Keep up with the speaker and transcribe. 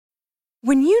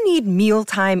When you need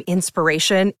mealtime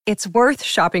inspiration, it's worth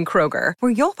shopping Kroger,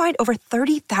 where you'll find over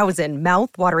 30,000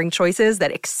 mouth-watering choices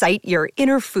that excite your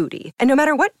inner foodie. And no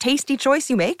matter what tasty choice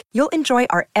you make, you'll enjoy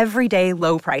our everyday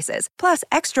low prices, plus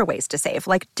extra ways to save,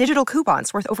 like digital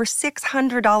coupons worth over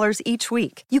 $600 each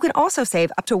week. You can also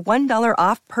save up to $1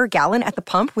 off per gallon at the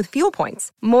pump with fuel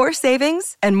points. More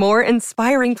savings and more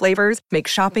inspiring flavors make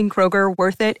shopping Kroger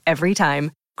worth it every time.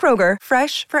 Kroger,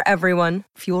 fresh for everyone.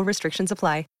 Fuel restrictions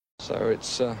apply. So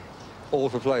it's all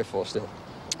for play for still.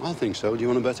 I think so. Do you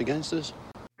want to bet against us?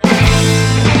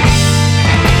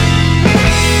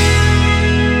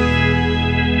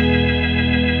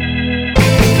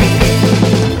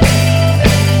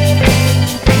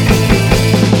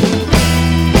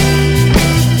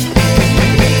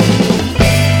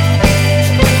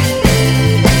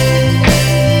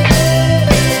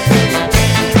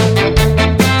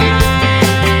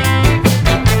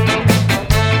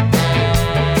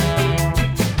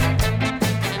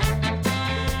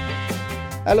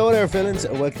 Hello there, villains,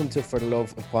 and welcome to For the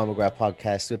Love of Paul McGrath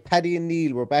podcast with Paddy and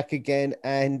Neil. We're back again,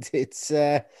 and it's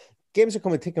games are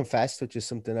coming thick and fast, which is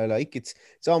something I like. It's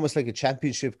almost like a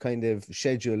championship kind of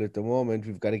schedule at the moment.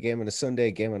 We've got a game on a Sunday,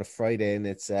 a game on a Friday, and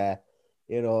it's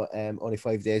only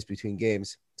 5 days between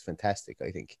games. It's fantastic,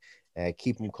 I think.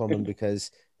 Keep them coming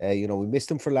because we missed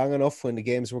them for long enough when the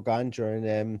games were gone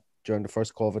during the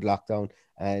first COVID lockdown,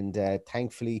 and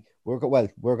thankfully we're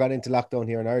gone into lockdown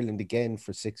here in Ireland again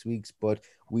for 6 weeks, but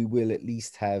we will at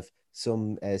least have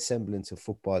some semblance of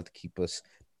football to keep us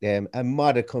give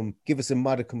us a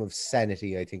modicum of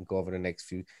sanity, I think, over the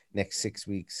next 6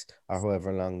 weeks or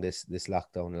however long this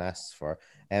lockdown lasts for.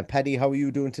 Paddy, how are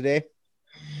you doing today?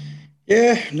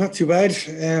 Yeah, not too bad.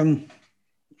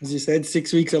 As you said,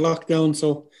 6 weeks of lockdown,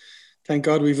 so thank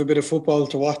God we've a bit of football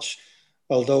to watch.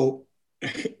 Although,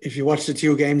 if you watch the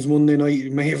two games Monday night, you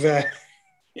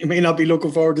may not be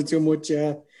looking forward to too much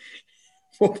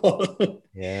football.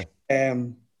 Yeah. I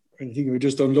think we were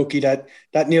just unlucky that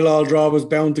 0-0 draw was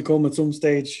bound to come at some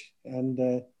stage, and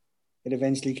it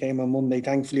eventually came on Monday.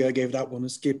 Thankfully, I gave that one a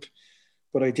skip,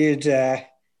 but I did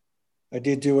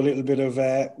do a little bit of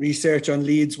research on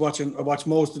LEEDS. I watched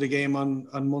most of the game on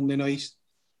Monday night.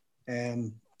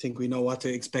 I think we know what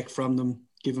to expect from them,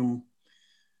 given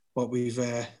what we've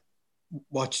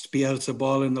watched Bielsa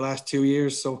ball in the last 2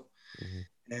 years. So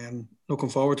looking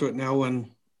forward to it now,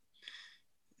 and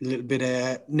a little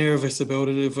bit nervous about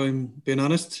it, if I'm being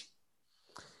honest.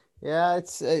 Yeah,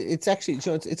 it's actually,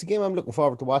 it's a game I'm looking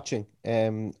forward to watching.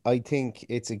 I think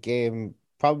it's a game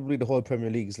probably the whole Premier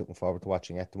League is looking forward to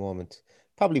watching at the moment.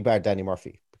 Probably bar Danny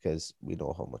Murphy, because we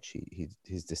know how much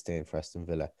his disdain for Aston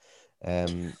Villa.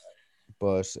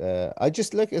 But I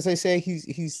just look, as I say,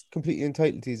 he's completely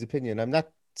entitled to his opinion. I'm not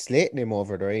slating him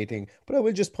over it or anything, but I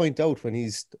will just point out when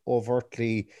he's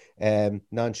overtly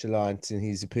nonchalant in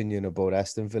his opinion about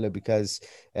Aston Villa, because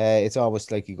it's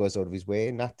almost like he goes out of his way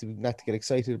not to get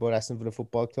excited about Aston Villa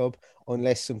Football Club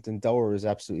unless something dour is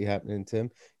absolutely happening to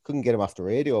him. Couldn't get him off the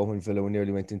radio when Villa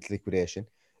nearly went into liquidation.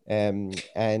 And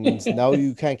now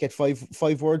you can't get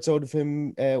five words out of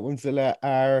him when Villa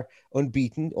are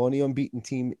unbeaten, only unbeaten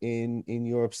team in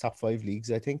Europe's top 5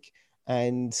 leagues, I think.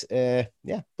 And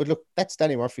but look, that's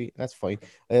Danny Murphy. That's fine.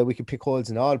 We can pick holes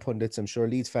in all pundits. I'm sure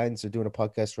Leeds fans are doing a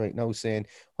podcast right now saying,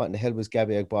 what in the hell was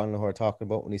Gabby Agbonlahor talking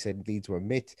about when he said Leeds were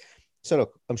myth? So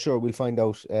look, I'm sure we'll find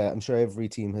out. I'm sure every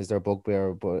team has their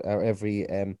bugbear, or every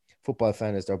football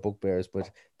fan has their bugbears. But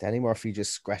Danny Murphy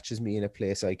just scratches me in a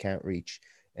place I can't reach.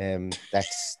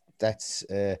 That's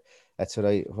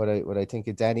what I think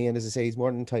of Danny, and as I say, he's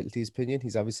more than entitled to his opinion.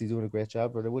 He's obviously doing a great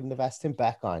job, or I wouldn't have asked him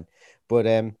back on. But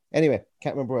anyway,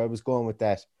 can't remember where I was going with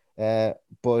that.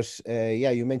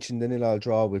 You mentioned the 0-0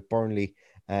 draw with Burnley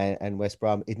and West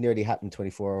Brom. It nearly happened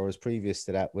 24 hours previous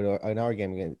to that in our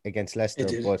game against Leicester.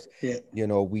 But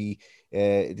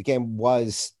the game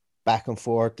was back and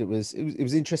forth. It was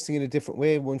interesting in a different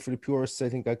way. One for the purists, I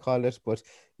think I call it. But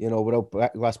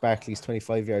without Ross Barkley's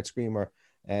 25-yard screamer.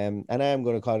 And I am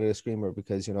going to call it a screamer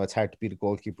because it's hard to beat a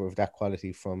goalkeeper of that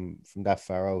quality from that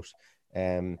far out.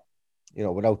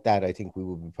 Without that, I think we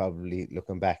would be probably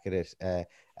looking back at it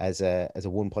as a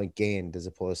 1 point gained as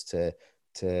opposed to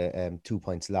 2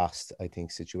 points lost, I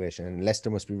think, situation. And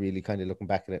Leicester must be really kind of looking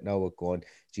back at it now with going,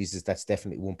 Jesus, that's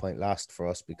definitely 1 point lost for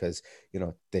us, because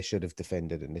they should have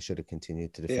defended and they should have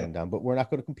continued to defend on. But we're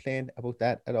not going to complain about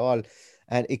that at all.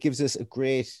 And it gives us a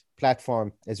great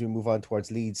platform as we move on towards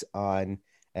Leeds on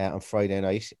Friday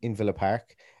night in Villa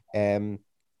Park. I'm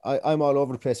all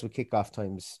over the place with kickoff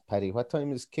times. Paddy, what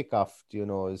time is kickoff? Do you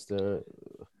know? Is there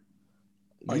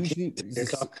usually 8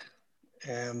 o'clock?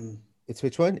 It's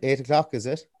which one? 8 o'clock, is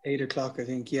it? 8 o'clock, I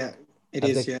think. Yeah, it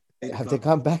is. Yeah. 8 Have they o'clock.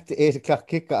 gone back to 8 o'clock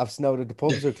kickoffs now that the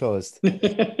pubs are closed? I'm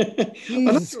not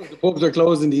Jesus. sure if the pubs are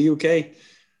closed in the UK,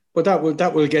 but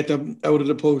that will get them out of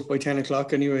the pubs by 10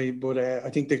 o'clock anyway. But I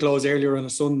think they close earlier on a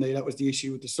Sunday. That was the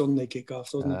issue with the Sunday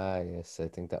kickoffs, wasn't it? Ah, yes, I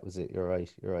think that was it. You're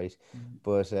right. You're right. Mm.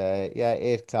 But yeah,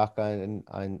 8 o'clock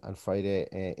on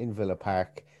Friday in Villa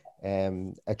Park.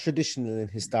 A traditional and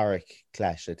historic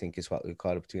clash, I think, is what we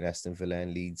call it between Aston Villa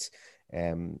and Leeds.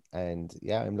 And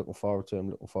yeah, I'm looking forward to. I'm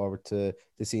looking forward to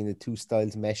seeing the two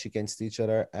styles mesh against each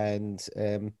other. And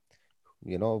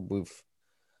you know,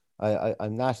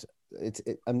 I'm not.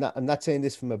 I'm not saying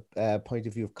this from a point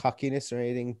of view of cockiness or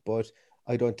anything, but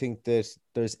I don't think that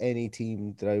there's any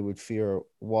team that I would fear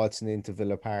waltzing into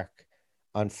Villa Park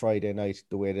on Friday night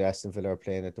the way that Aston Villa are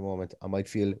playing at the moment. I might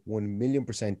feel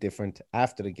 1,000,000% different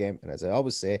after the game, and as I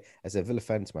always say, as a Villa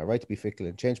fan, it's my right to be fickle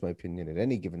and change my opinion at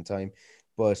any given time.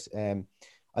 But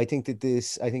I think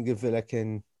I think that Villa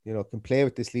can play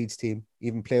with this Leeds team,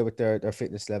 even play with their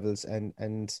fitness levels,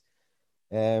 and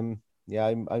yeah,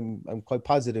 I'm quite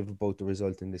positive about the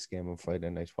result in this game on Friday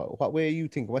night. What way are you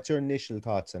thinking? What's your initial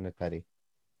thoughts on it, Paddy?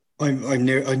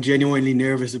 I'm genuinely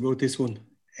nervous about this one.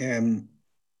 Um,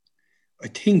 I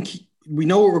think we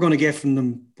know what we're going to get from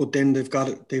them, but then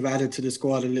they've added to the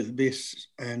squad a little bit,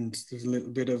 and there's a little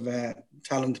bit of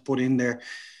talent put in there.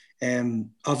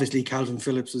 Obviously, Calvin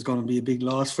Phillips is going to be a big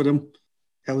loss for them.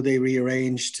 How they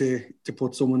rearrange to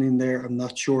put someone in there, I'm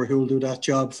not sure who'll do that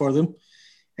job for them.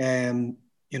 As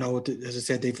I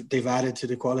said, they've added to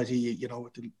the quality.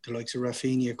 With the likes of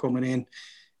Rafinha coming in.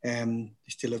 They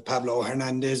still have Pablo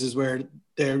Hernandez, is where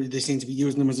they seem to be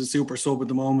using him as a super sub at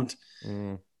the moment.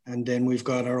 Mm. And then we've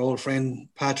got our old friend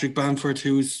Patrick Bamford,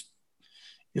 who's,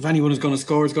 if anyone is going to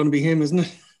score, it's going to be him, isn't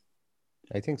it?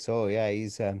 I think so. Yeah,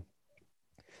 he's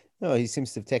no, he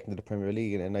seems to have taken to the Premier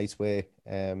League in a nice way.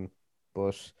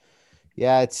 But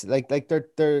yeah, it's like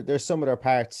they're some of their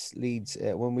parts Leeds.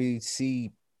 When we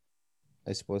see,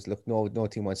 I suppose, look, no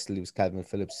team wants to lose Calvin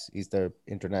Phillips. He's their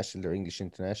international, their English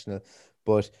international,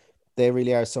 but they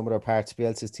really are some of their parts.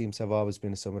 Bielsa's teams have always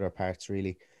been some of their parts,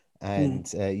 really,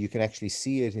 and you can actually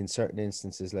see it in certain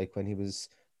instances, like when he was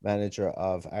manager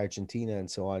of Argentina and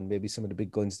so on. Maybe some of the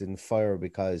big guns didn't fire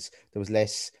because there was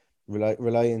less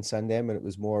reliance on them, and it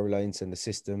was more reliance on the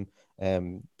system,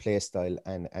 play style,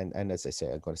 and as I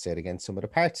say, I'm going to say it again, some of the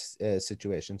parts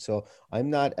situation. So I'm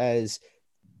not as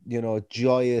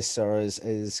joyous or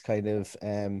as kind of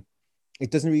it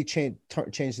doesn't really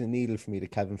change the needle for me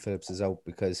that Calvin Phillips is out,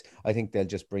 because I think they'll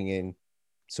just bring in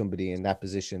somebody in that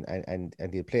position and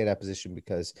he'll play that position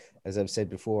because, as I've said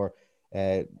before,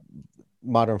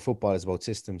 modern football is about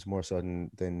systems more so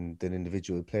than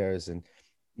individual players. And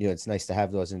it's nice to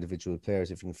have those individual players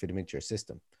if you can fit them into your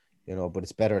system, but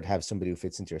it's better to have somebody who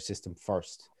fits into your system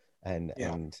first and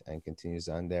Yeah, and continues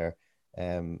on there.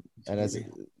 And as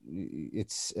absolutely.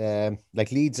 it's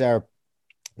like Leeds are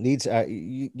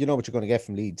you know what you're going to get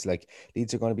from Leeds. Like,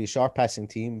 Leeds are going to be a short passing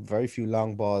team, very few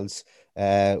long balls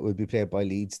will be played by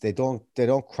Leeds. They don't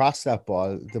cross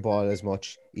the ball as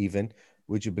much, even,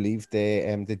 would you believe.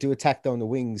 They do attack down the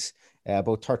wings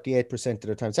about 38% of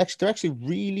their time. They're actually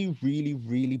really, really,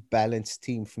 really balanced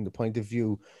team from the point of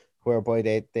view whereby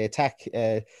they attack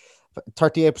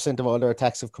 38% of all their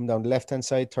attacks have come down the left-hand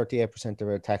side, 38% of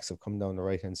their attacks have come down the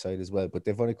right-hand side as well. But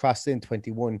they've only crossed in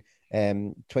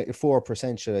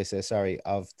 24%, should I say, sorry,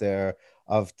 of their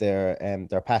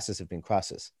passes have been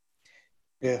crosses.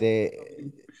 Yeah,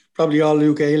 They probably all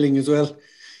Luke Ayling as well.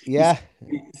 Yeah,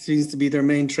 He seems to be their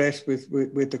main threat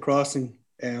with the crossing.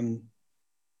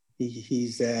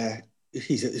 He's a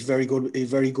very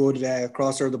good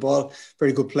crosser of the ball,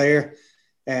 very good player,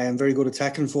 and very good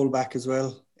attacking fullback as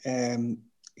well.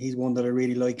 He's one that I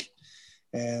really like.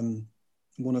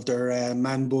 One of their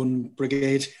man bun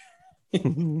brigade.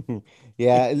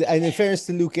 yeah, and in fairness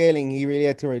to Luke Ayling, he really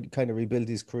had to kind of rebuild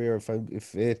his career.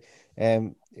 If it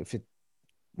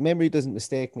memory doesn't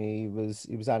mistake me, he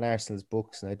was on Arsenal's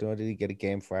books, and I don't know, did he get a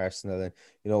game for Arsenal,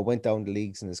 and went down the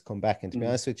leagues and has come back. And to be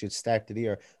honest with you, at the start of the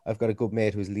year, I've got a good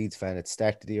mate who's a Leeds fan. At the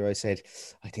start of the year, I said,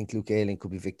 I think Luke Ayling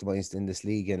could be victimised in this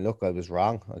league, and look, I was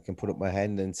wrong. I can put up my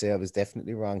hand and say I was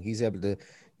definitely wrong. He's able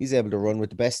to run with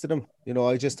the best of them.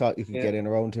 I just thought you could Yeah, get in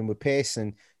around him with pace,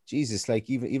 and Jesus, like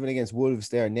even against Wolves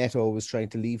there, Neto was trying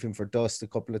to leave him for dust a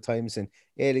couple of times, and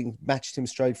Ayling matched him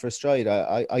stride for stride.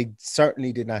 I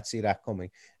certainly did not see that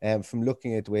coming. From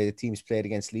looking at the way the teams played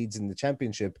against Leeds in the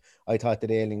Championship, I thought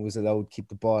that Ayling was allowed to keep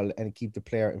the ball and keep the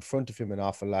player in front of him an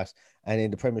awful lot. And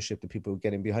in the Premiership, the people were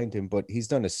getting behind him. But he's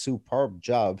done a superb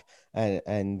job,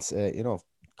 and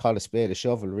call a spade a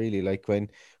shovel, really. Like when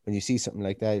you see something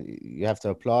like that, you have to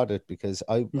applaud it, because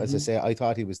as I say, I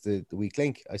thought he was the weak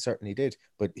link. I certainly did,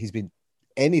 but he's been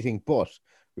anything but,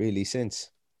 really,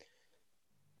 since.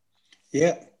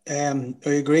 Yeah, I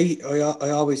agree.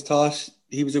 I always thought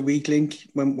he was a weak link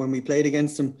when we played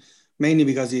against him, mainly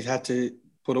because he'd had to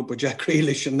put up with Jack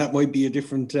Grealish, and that might be a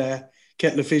different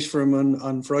kettle of fish for him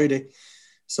on Friday.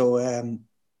 So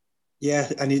yeah,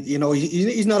 and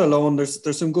he's not alone.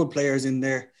 There's some good players in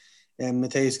there.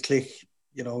 Matthijs Klick,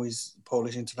 he's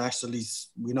Polish international.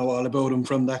 We know all about him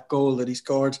from that goal that he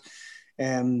scored.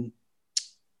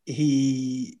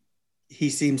 He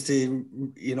seems to,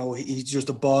 he's just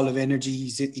a ball of energy.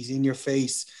 He's in your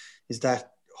face. Is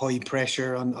that high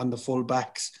pressure on the full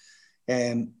backs?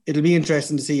 It'll be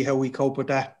interesting to see how we cope with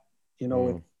that.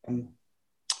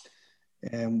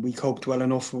 We coped well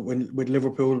enough with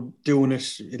Liverpool doing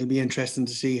it. It'll be interesting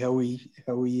to see how we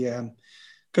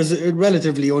because it's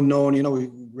relatively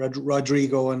unknown.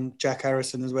 Rodrigo and Jack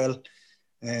Harrison as well,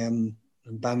 and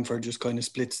Bamford just kind of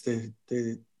splits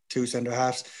the two centre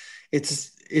halves.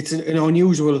 It's an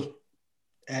unusual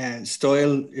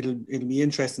style. It'll be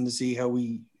interesting to see how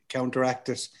we counteract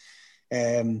it.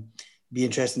 Be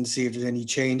interesting to see if there's any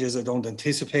changes. I don't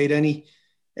anticipate any,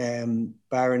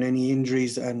 barring any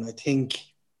injuries. And I think,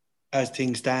 as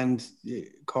things stand,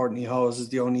 Courtney Hawes is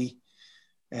the only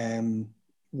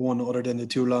one other than the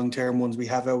two long-term ones we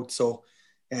have out. So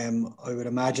I would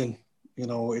imagine,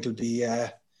 it'll be,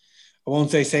 I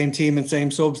won't say same team and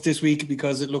same subs this week,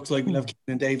 because it looks like we'll have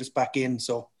Keenan Davis back in.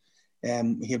 So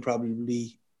he'll probably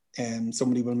be,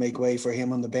 somebody will make way for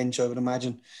him on the bench, I would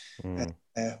imagine.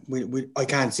 I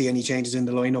can't see any changes in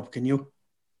the lineup. Can you?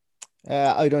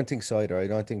 I don't think so either. I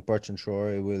don't think Bertrand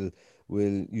Traore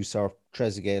will usurp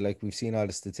Trezeguet. Like, we've seen all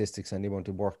the statistics and the amount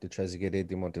of work that Trezeguet did,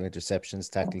 the amount of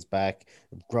interceptions, tackles back,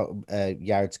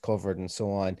 yards covered, and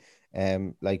so on.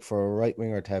 Like, for a right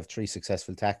winger to have 3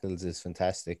 successful tackles is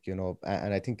fantastic, and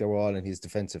I think they were all in his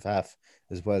defensive half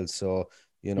as well. So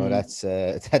that's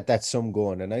that's some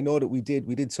going. And I know that we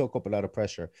did soak up a lot of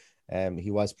pressure.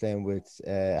 He was playing with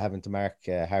having to mark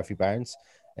Harvey Barnes,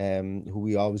 who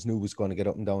we always knew was going to get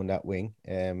up and down that wing.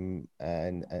 And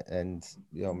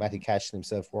Matty Cash and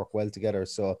himself work well together.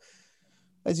 So,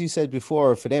 as you said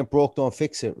before, if it ain't broke, don't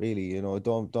fix it, really.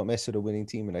 Don't mess with a winning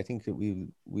team. And I think that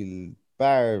we'll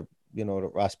bar,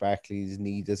 that Ross Barkley's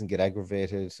knee doesn't get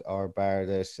aggravated, or bar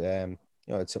that it's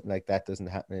something like that doesn't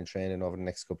happen in training over the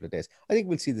next couple of days. I think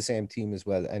we'll see the same team as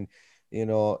well. And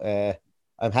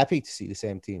I'm happy to see the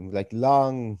same team. Like,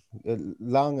 long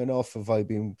enough have I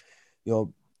been,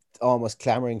 almost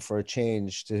clamoring for a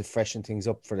change to freshen things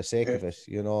up for the sake of it.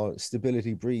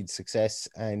 Stability breeds success.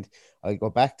 And I'll go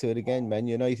back to it again, Man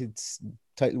United's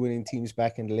title-winning teams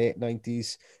back in the late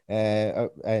 90s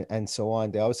and so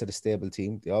on. They always had a stable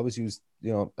team. They always used,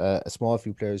 a small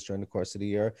few players during the course of the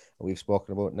year. And we've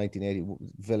spoken about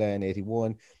 1980 Villa in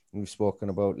 81. And we've spoken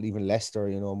about even Leicester,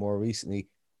 more recently.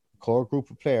 Core group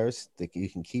of players that you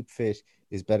can keep fit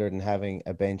is better than having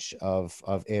a bench of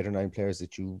 8 or 9 players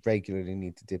that you regularly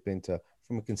need to dip into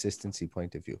from a consistency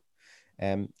point of view.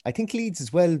 I think Leeds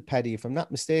as well, Paddy, if I'm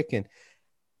not mistaken,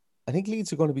 I think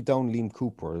Leeds are going to be down Liam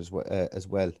Cooper as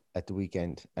well at the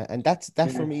weekend, and that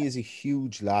for me is a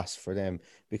huge loss for them,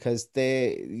 because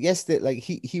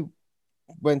he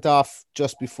went off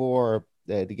just before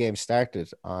the game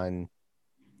started on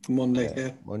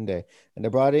Monday, and they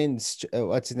brought in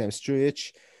what's his name,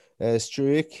 Struijk, the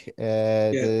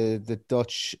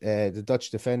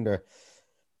Dutch defender.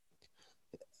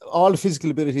 All the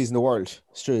physical abilities in the world,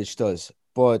 Struijk does,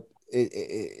 but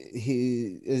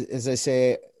he, as I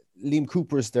say, Liam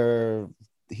Cooper's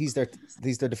he's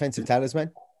their defensive talisman.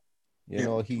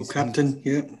 He's captain,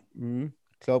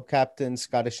 club captain,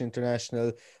 Scottish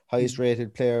international, highest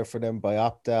rated player for them by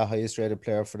Opta, highest rated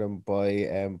player for them by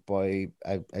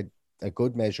a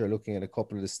good measure, looking at a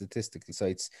couple of the statistical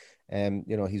sites.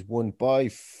 He's won by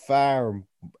far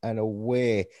and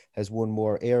away, has won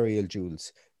more aerial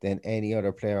duels than any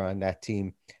other player on that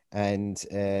team. And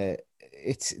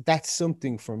that's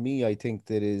something for me, I think,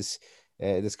 that is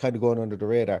that's kind of going under the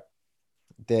radar.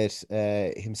 That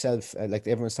himself, like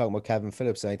everyone's talking about Calvin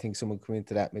Phillips, and I think someone come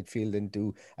into that midfield and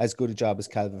do as good a job as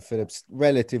Calvin Phillips,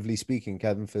 relatively speaking.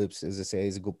 Calvin Phillips, as I say,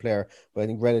 is a good player, but I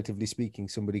think relatively speaking,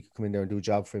 somebody could come in there and do a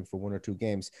job for him for 1 or 2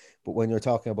 games. But when you're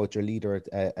talking about your leader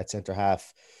at centre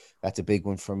half, that's a big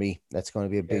one for me. That's going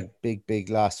to be a big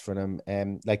loss for them.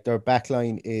 Like, their back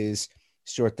line is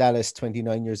Stuart Dallas,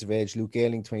 29 years of age, Luke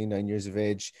Ayling, 29 years of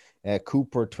age,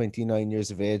 Cooper, 29 years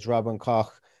of age, Robin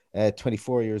Koch,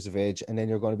 24 years of age, and then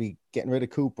you're going to be getting rid of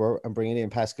Cooper and bringing in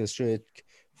Pascal Struijk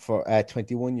for at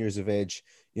 21 years of age.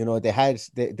 You know,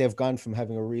 they've gone from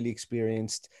having a really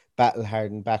experienced,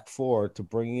 battle-hardened back four to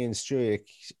bringing in Struik,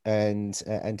 and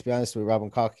to be honest with Robin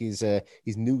Koch, he's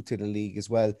new to the league as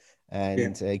well,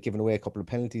 and given away a couple of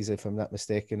penalties, if I'm not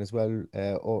mistaken, as well,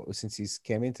 since he's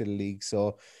came into the league.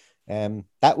 So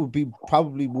that would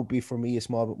be for me a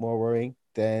small bit more worrying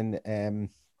than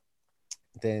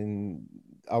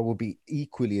or would be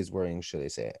equally as worrying, should I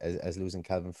say, as losing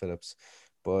Calvin Phillips.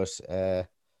 But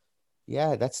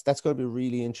yeah, that's going to be a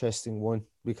really interesting one,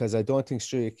 because I don't think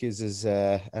Struik is as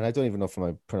and I don't even know if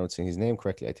I'm pronouncing his name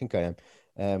correctly. I think I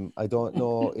am. I don't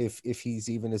know if he's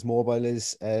even as mobile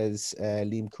as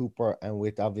Liam Cooper, and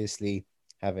with obviously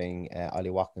having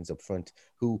Ollie Watkins up front,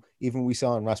 who even we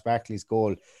saw in Ross Barkley's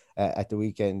goal at the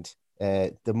weekend.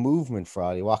 The movement for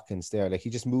Ollie Watkins there, like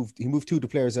he moved two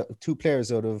players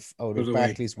out of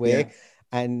Barkley's way,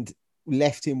 and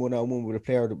left him one-on-one with a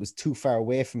player that was too far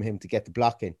away from him to get the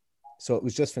block in. So it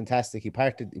was just fantastic. He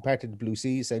parted the blue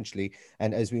sea essentially,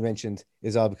 and as we mentioned,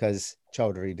 is all because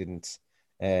Chowdhury didn't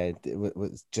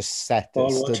was just stood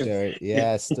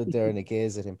there and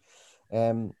gazed at him.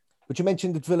 But you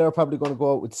mentioned that Villa are probably going to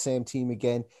go out with the same team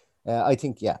again. I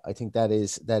think that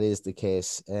is the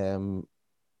case.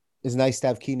 It's nice to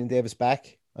have Keenan Davis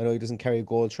back. I know he doesn't carry a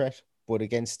goal threat, but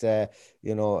against a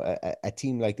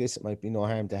team like this, it might be no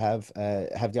harm to have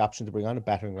the option to bring on a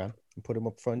battering ram and put him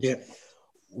up front. Yeah.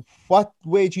 What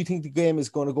way do you think the game is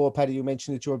going to go, Paddy? You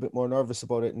mentioned that you're a bit more nervous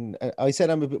about it, and I said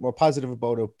I'm a bit more positive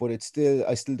about it, but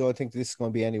I still don't think this is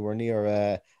going to be anywhere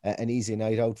near an easy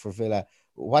night out for Villa.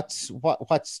 What's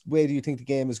way do you think the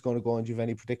game is going to go, and do you have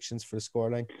any predictions for the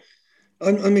scoreline?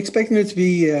 I'm expecting it to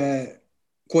be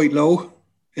quite low.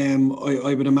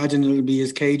 I would imagine it'll be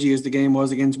as cagey as the game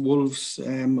was against Wolves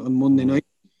on Monday night,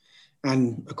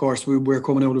 and of course we're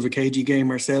coming out of a cagey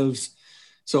game ourselves,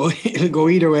 so it'll go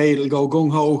either way. It'll go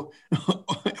gung ho,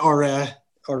 or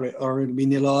it'll be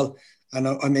 0-0. And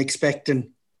I'm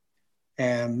expecting.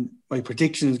 My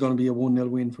prediction is going to be a 1-0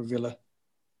 win for Villa.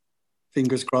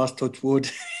 Fingers crossed, touch wood.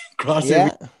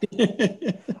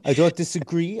 I don't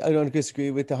disagree. I don't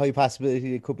disagree with the high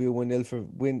possibility it could be a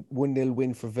 1-0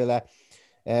 win for Villa.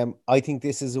 I think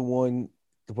this is a one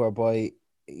whereby,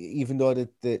 even though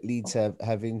the Leeds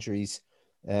have injuries,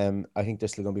 I think they're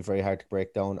still going to be very hard to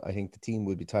break down. I think the team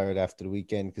will be tired after the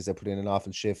weekend because they put in an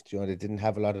awful shift. You know, they didn't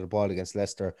have a lot of the ball against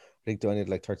Leicester. I think they only had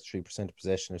like 33% of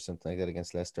possession or something like that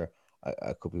against Leicester.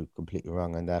 I could be completely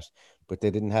wrong on that, but they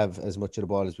didn't have as much of the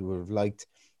ball as we would have liked.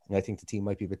 And I think the team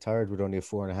might be a bit tired with only a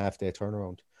 4.5 day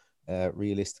turnaround,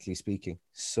 realistically speaking.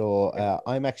 So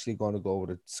I'm actually going to go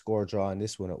with a score draw in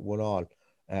this one at 1-1.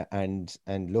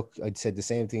 And look, I'd said the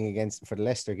same thing for the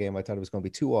Leicester game. I thought it was going to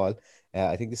be 2-2.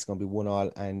 I think this is going to be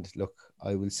 1-1. And look,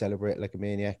 I will celebrate like a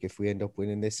maniac if we end up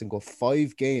winning this and go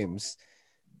 5-game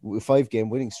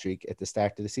winning streak at the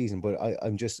start of the season. But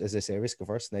I'm just, as I say, risk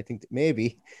averse, and I think that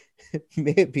maybe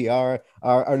our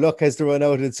luck has to run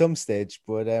out at some stage.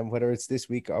 But whether it's this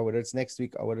week or whether it's next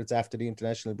week or whether it's after the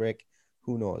international break,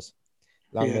 who knows?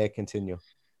 Long may it continue.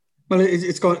 Well,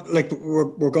 it's going, like,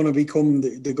 we're going to become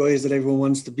the guys that everyone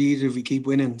wants to beat if we keep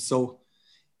winning. So,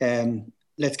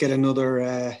 let's get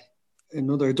another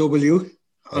W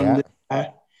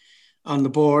on the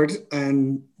board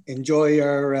and enjoy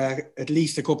our at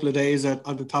least a couple of days at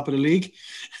the top of the league.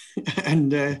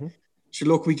 And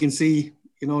look, we can see,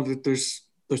 you know, that there's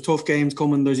tough games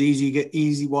coming. There's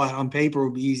easy what on paper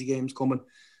would be easy games coming,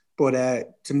 but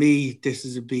to me, this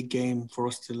is a big game for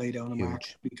us to lay down a mark,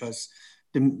 because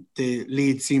the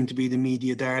Leeds seem to be the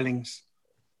media darlings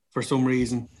for some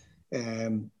reason.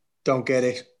 Don't get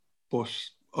it, but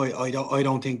I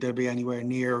don't think they'll be anywhere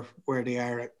near where they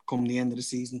are come the end of the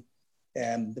season.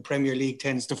 The Premier League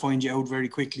tends to find you out very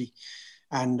quickly,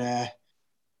 and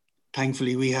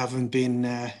thankfully we haven't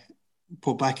been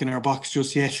put back in our box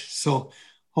just yet. So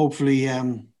hopefully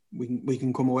we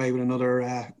can come away with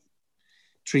another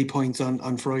 3 points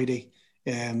on Friday.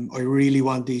 I really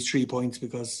want these 3 points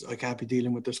because I can't be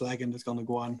dealing with the slagging that's going to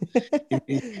go on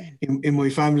in my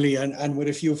family and with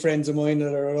a few friends of mine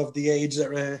that are of the age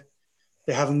that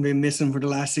they haven't been missing for the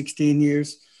last 16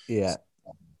 years. Yeah,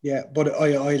 but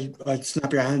I'd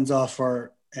snap your hands off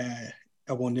for a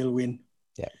 1-0 win.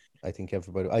 Yeah, I think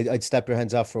everybody. I'd snap your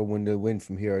hands off for a 1-0 win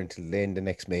from here until the end of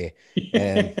next May.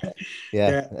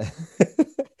 Yeah.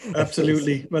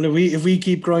 Absolutely. Well, if we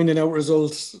keep grinding out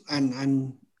results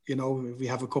and you know, if we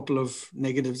have a couple of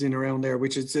negatives in around there,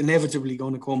 which is inevitably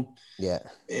going to come.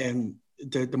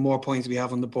 The more points we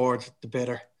have on the board, the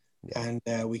better. And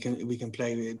we can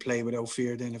play without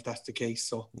fear then, if that's the case.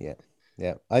 So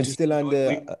I'm still on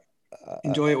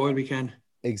enjoy it while we can.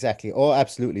 Exactly. Oh,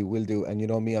 absolutely, will do. And you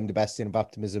know me, I'm the bastion of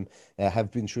optimism.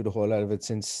 Have been through the whole lot of it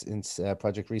since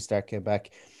Project Restart came back.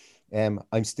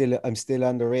 I'm still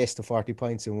on the race to 40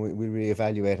 points, and we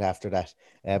reevaluate after that.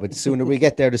 But the sooner we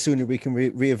get there, the sooner we can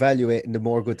reevaluate, and the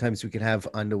more good times we can have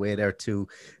on the way there too.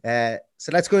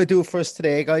 So that's going to do it for us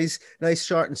today, guys. Nice,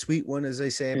 short and sweet one, as I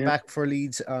say. Yeah. Back for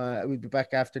Leeds. We'll be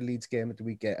back after the Leeds game at the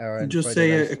weekend. Or Just Friday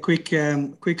say night.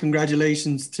 a quick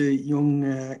congratulations to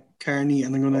young Carney,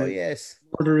 and I'm going to yes,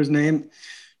 order his name,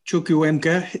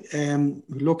 Chukwuemeka, who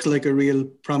looks like a real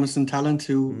promising talent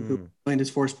who signed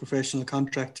his first professional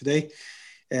contract today.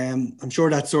 I'm sure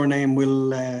that surname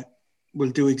will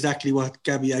do exactly what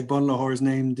Gabby Agbonlahore's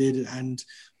name did, and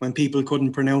when people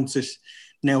couldn't pronounce it,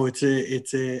 now it's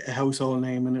a household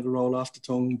name and it'll roll off the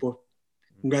tongue. But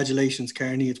congratulations,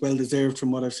 Carney. It's well deserved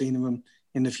from what I've seen of him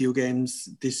in a few games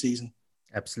this season.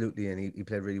 Absolutely, and he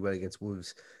played really well against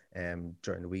Wolves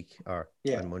during the week, or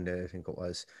on Monday, I think it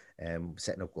was,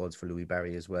 setting up goals for Louis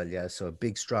Barry as well. Yeah, so a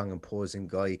big, strong, imposing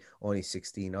guy, only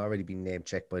 16, already been name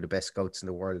checked by the best scouts in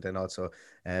the world, and also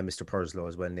Mr. Purslow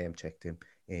as well name checked him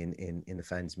in the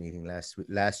fans meeting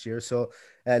last year. So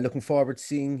looking forward to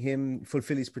seeing him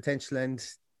fulfill his potential, and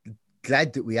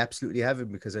glad that we absolutely have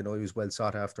him, because I know he was well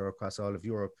sought after across all of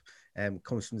Europe.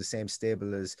 Comes from the same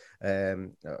stable as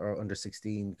or under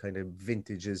 16 kind of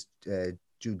vintage as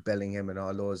Jude Bellingham and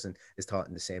all those, and is taught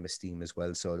in the same esteem as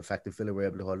well. So the fact that Villa were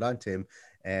able to hold on to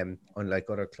him,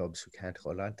 unlike other clubs who can't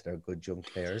hold on to their good young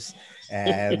players,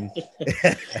 we're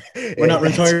not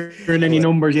retiring any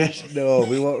numbers yet. No,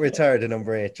 we won't retire the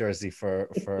number 8 jersey for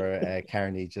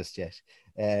Carney just yet.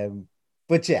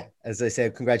 But yeah, as I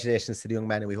said, congratulations to the young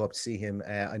man, and we hope to see him.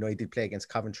 I know he did play against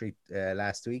Coventry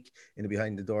last week in the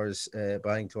behind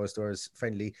closed doors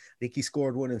friendly. I think he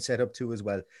scored 1 and set up 2 as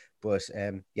well. But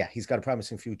yeah, he's got a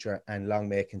promising future, and long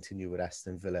may it continue with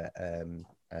Aston Villa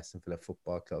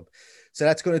Football Club. So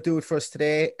that's going to do it for us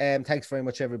today. Thanks very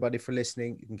much, everybody, for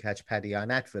listening. You can catch Paddy on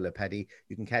 @VillaPaddy.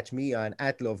 You can catch me on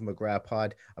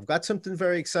 @LoveMcGrathPod. I've got something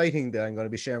very exciting that I'm going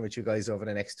to be sharing with you guys over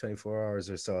the next 24 hours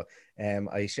or so.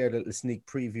 I shared a little sneak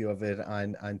preview of it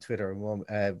on Twitter.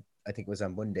 I think it was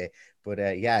on Monday.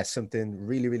 But yeah, something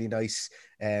really, really nice.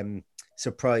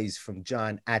 Surprise from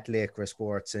John @Laker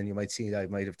Sports, and you might see that I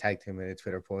might have tagged him in a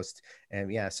Twitter post.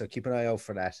 Yeah, so keep an eye out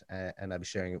for that, and I'll be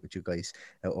sharing it with you guys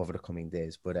over the coming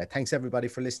days. But thanks everybody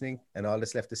for listening, and all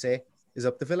that's left to say is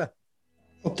up the Villa.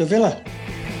 Up the Villa.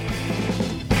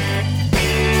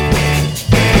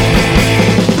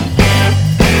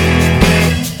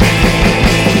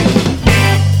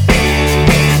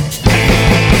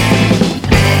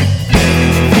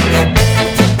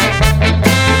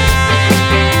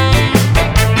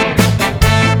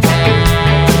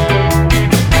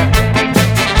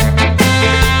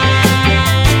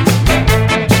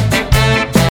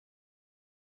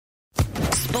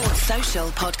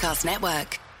 Podcast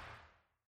Network.